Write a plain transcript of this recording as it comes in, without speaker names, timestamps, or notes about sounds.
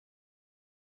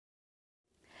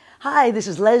Hi, this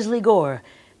is Lesley Gore.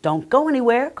 Don't go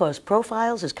anywhere, because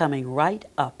Profiles is coming right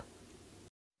up.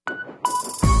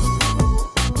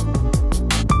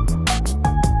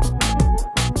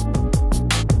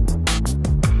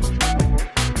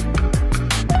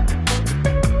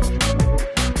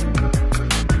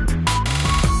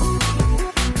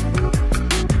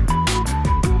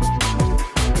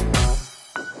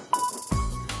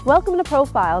 Welcome to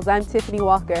Profiles. I'm Tiffany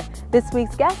Walker. This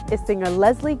week's guest is singer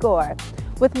Lesley Gore.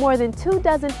 With more than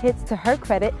 24 hits to her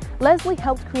credit, Lesley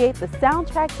helped create the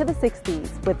soundtrack to the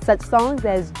 60s with such songs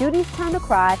as Judy's Turn to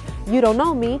Cry, You Don't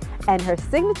Know Me, and her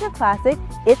signature classic,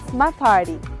 It's My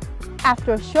Party.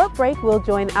 After a short break, we'll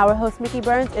join our host Mickey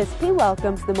Burns as he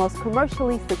welcomes the most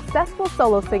commercially successful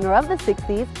solo singer of the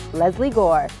 60s, Lesley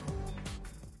Gore.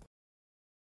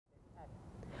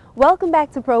 Welcome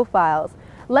back to Profiles.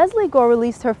 Lesley Gore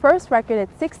released her first record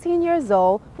at 16 years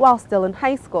old while still in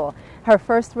high school. Her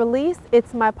first release,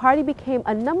 It's My Party, became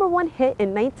a #1 hit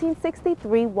in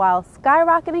 1963 while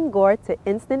skyrocketing Gore to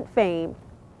instant fame.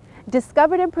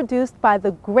 Discovered and produced by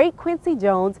the great Quincy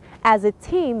Jones, as a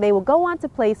team they will go on to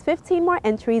place 15 more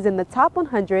entries in the top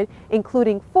 100,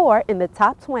 including 4 in the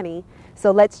top 20. So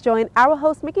let's join our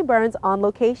host Mickey Burns on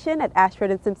location at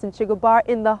Ashford and Simpson Sugar Bar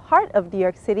in the heart of New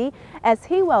York City as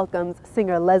he welcomes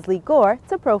singer Lesley Gore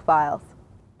to Profiles.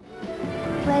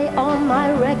 Play all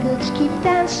my records, keep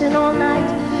dancing all night,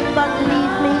 but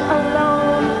leave me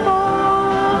alone for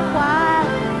a while.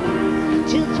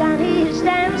 Till Johnny is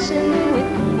dancing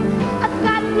with me, I've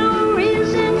got no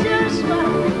reason to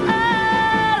smile.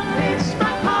 Oh, it's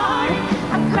my party.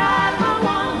 I cry if I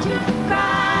want to,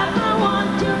 cry if I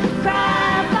want to, cry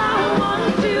if I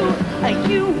want to.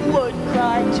 You would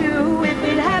cry too if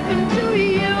it happened to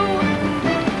you.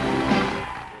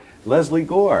 Lesley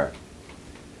Gore.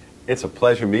 It's a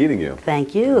pleasure meeting you.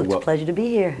 Thank you. It's a pleasure to be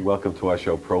here. Welcome to our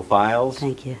show, Profiles.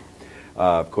 Thank you.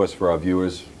 Of course, for our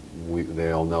viewers,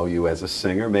 they all know you as a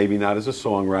singer, maybe not as a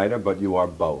songwriter, but you are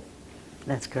both.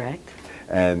 That's correct.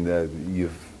 And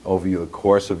you've, over the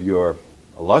course of your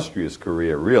illustrious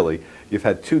career, really, you've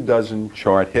had 24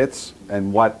 chart hits,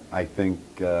 and what I think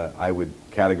I would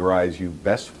categorize you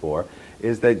best for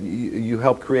is that you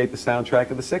helped create the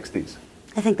soundtrack of the 60s.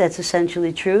 I think that's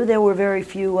essentially true. There were very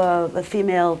few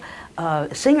female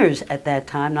singers at that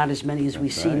time, not as many as we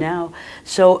see now.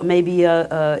 So maybe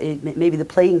maybe the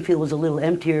playing field was a little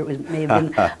emptier. It may have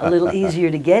been a little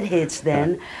easier to get hits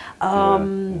then.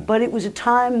 But it was a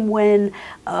time when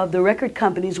the record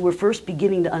companies were first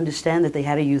beginning to understand that they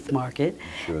had a youth market,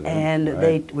 and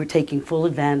they were taking full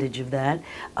advantage of that.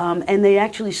 And they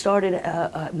actually started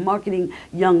marketing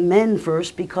young men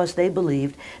first because they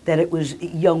believed that it was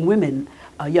young women,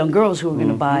 young girls who were going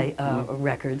to buy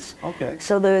records. Okay.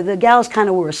 So the gals kind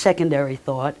of were a secondary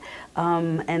thought,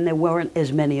 and there weren't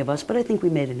as many of us, but I think we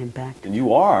made an impact. And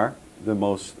you are the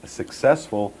most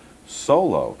successful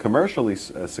solo, commercially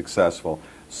successful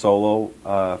solo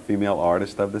female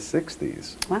artist of the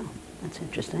 60s. Wow, that's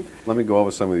interesting. Let me go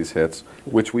over some of these hits,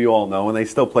 which we all know, and they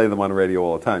still play them on the radio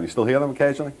all the time. You still hear them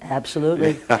occasionally?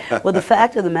 Absolutely. Well, the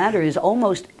fact of the matter is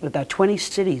almost about 20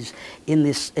 cities in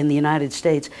the United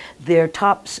States, their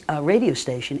top radio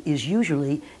station is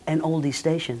usually an oldie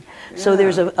station. So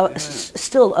there's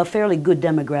still a fairly good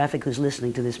demographic who's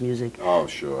listening to this music. Oh,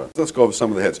 sure. Let's go over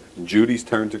some of the hits. Judy's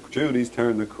Turn to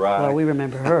Cry. Well, we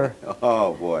remember her.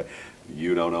 Oh, boy.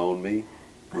 You Don't Own Me.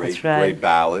 That's right. Great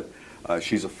ballad.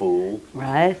 She's a Fool.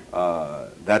 Right.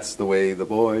 That's the Way the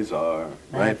Boys Are.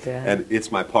 Right? That's right. And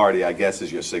It's My Party, I guess,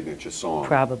 is your signature song.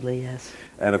 Probably, yes.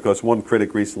 And, of course, one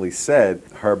critic recently said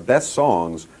her best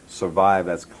songs survive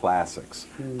as classics.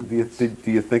 Do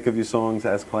you think of your songs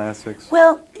as classics?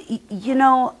 Well, you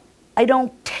know, I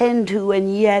don't tend to,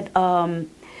 and yet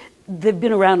they've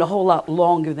been around a whole lot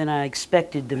longer than I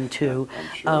expected them to.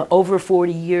 I'm sure. Over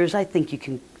 40 years, I think you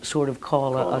can sort of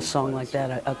call a song like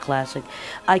that a classic.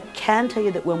 I can tell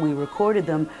you that when we recorded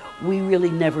them, we really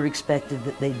never expected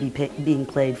that they'd be being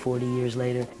played 40 years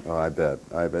later. Oh, I bet.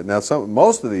 Now,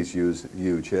 most of these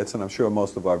huge hits, and I'm sure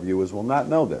most of our viewers will not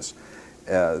know this,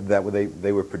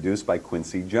 they were produced by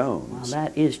Quincy Jones. Well,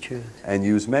 that is true. And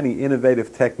used many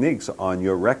innovative techniques on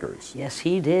your records. Yes,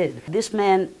 he did. This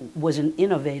man was an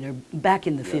innovator back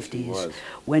in the 50s he was.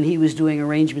 when he was doing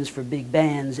arrangements for big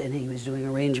bands, and he was doing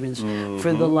arrangements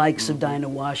for the likes of Dinah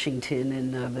Washington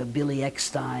and Billy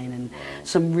Eckstine and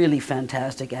some really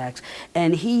fantastic acts.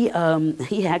 And he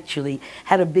actually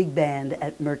had a big band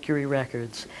at Mercury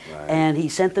Records. Right. And he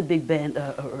sent the big band,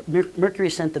 Mercury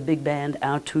sent the big band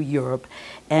out to Europe,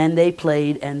 and they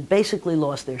played and basically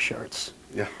lost their shirts.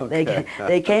 Yeah,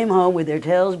 They came home with their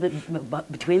tails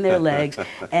between their legs,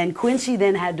 and Quincy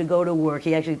then had to go to work.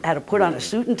 He actually had to put on a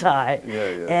suit and tie,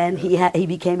 and he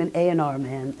became an A&R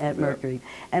man at Mercury.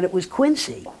 And it was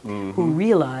Quincy who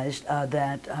realized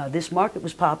that this market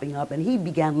was popping up, and he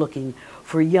began looking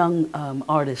for young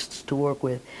artists to work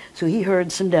with. So he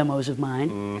heard some demos of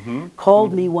mine,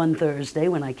 called me one Thursday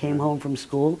when I came home from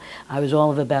school. I was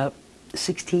all of about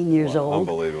 16 years old.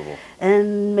 Unbelievable.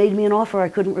 And made me an offer I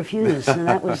couldn't refuse, and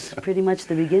that was pretty much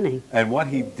the beginning. And what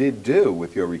he did do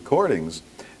with your recordings,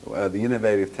 the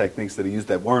innovative techniques that he used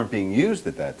that weren't being used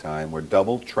at that time were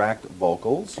double-tracked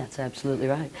vocals. That's absolutely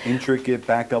right. Intricate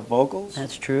backup vocals.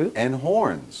 That's true. And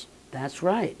horns. That's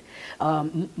right.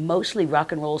 Mostly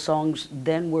rock and roll songs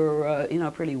then were,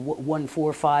 pretty 1,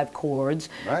 4, 5 chords.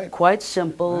 Right. Quite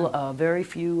simple. Very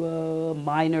few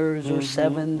minors or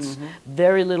sevenths.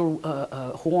 Very little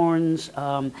horns.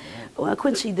 Well,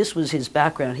 Quincy, this was his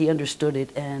background. He understood it,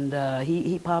 and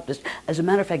he popped us. As a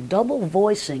matter of fact, double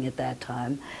voicing at that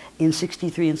time in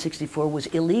 '63 and '64 was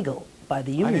illegal by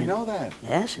the union. I didn't know that.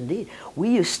 Yes, indeed.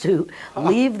 We used to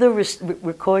leave the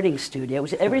recording studio.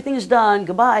 Everything's done,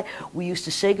 goodbye. We used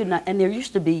to say goodnight, and there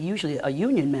used to be usually a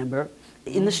union member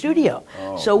in the studio.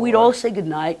 So we'd all say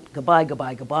goodnight, goodbye,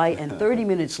 goodbye, goodbye, and 30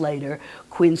 minutes later,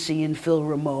 Quincy and Phil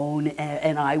Ramone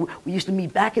and I, we used to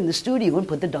meet back in the studio and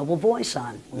put the double voice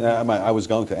on. I was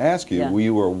going to ask you, were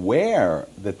you aware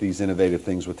that these innovative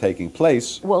things were taking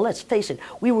place? Well, let's face it,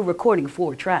 we were recording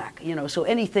 4-track, so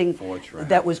anything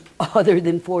that was other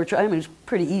than 4-track, I mean, it was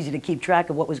pretty easy to keep track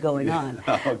of what was going on.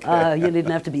 You didn't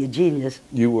have to be a genius.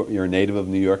 You're a native of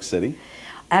New York City?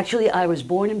 Actually, I was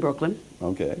born in Brooklyn.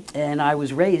 Okay. And I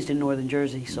was raised in northern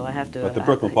Jersey, so I have to... But the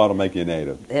Brooklyn part will make you a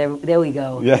native. There we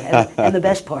go. Yeah. And the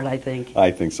best part, I think.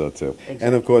 I think so, too. Exactly.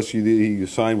 And, of course, you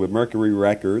signed with Mercury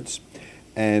Records,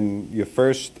 and your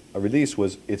first release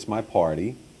was It's My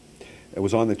Party. It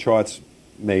was on the charts,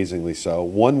 amazingly so,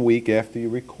 1 week after you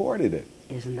recorded it.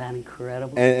 Isn't that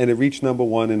incredible? And it reached #1 in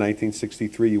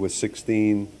 1963. You were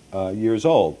 16 years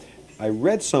old. I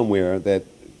read somewhere that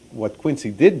what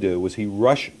Quincy did do was he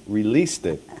released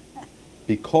it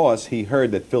because he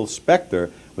heard that Phil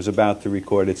Spector was about to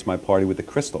record It's My Party with the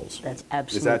Crystals. That's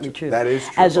absolutely true. That is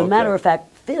true. As a matter of fact,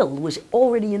 Phil was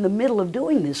already in the middle of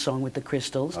doing this song with the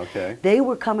Crystals. Okay. They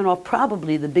were coming off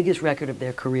probably the biggest record of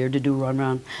their career, to do Run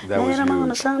Run. That was And I'm on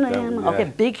a huge. Sunday. Okay,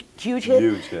 big, huge hit.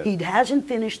 Huge hit. He hasn't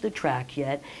finished the track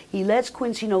yet. He lets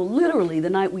Quincy know literally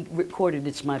the night we recorded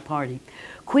It's My Party.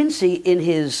 Quincy, in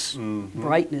his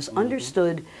brightness,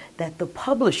 understood that the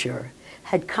publisher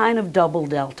had kind of double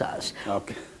dealt us.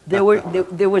 Okay. There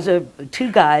was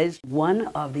two guys. One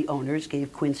of the owners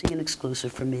gave Quincy an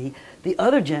exclusive for me. The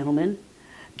other gentleman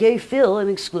gave Phil an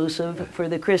exclusive for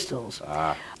the Crystals.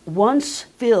 Once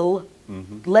Phil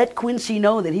let Quincy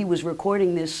know that he was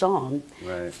recording this song,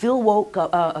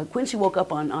 Quincy woke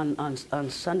up on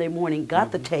Sunday morning,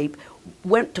 got the tape,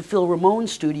 went to Phil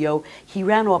Ramone's studio. He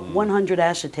ran off 100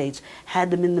 acetates,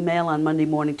 had them in the mail on Monday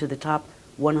morning to the top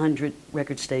 100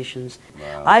 record stations.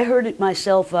 Wow. I heard it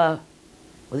myself, well,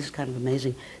 this is kind of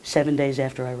amazing, 7 days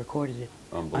after I recorded it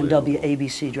on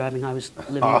WABC driving. I was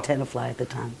living in Tenafly at the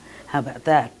time. How about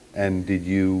that? And did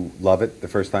you love it the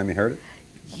first time you heard it?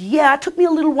 Yeah, it took me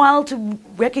a little while to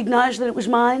recognize that it was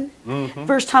mine.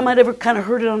 First time I'd ever kind of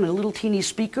heard it on a little teeny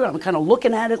speaker, I'm kind of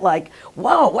looking at it like,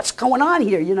 whoa, what's going on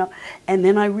here, And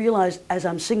then I realized as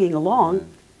I'm singing along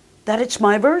that it's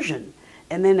my version.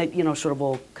 And then it, sort of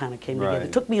all kind of came together.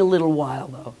 It took me a little while,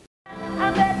 though.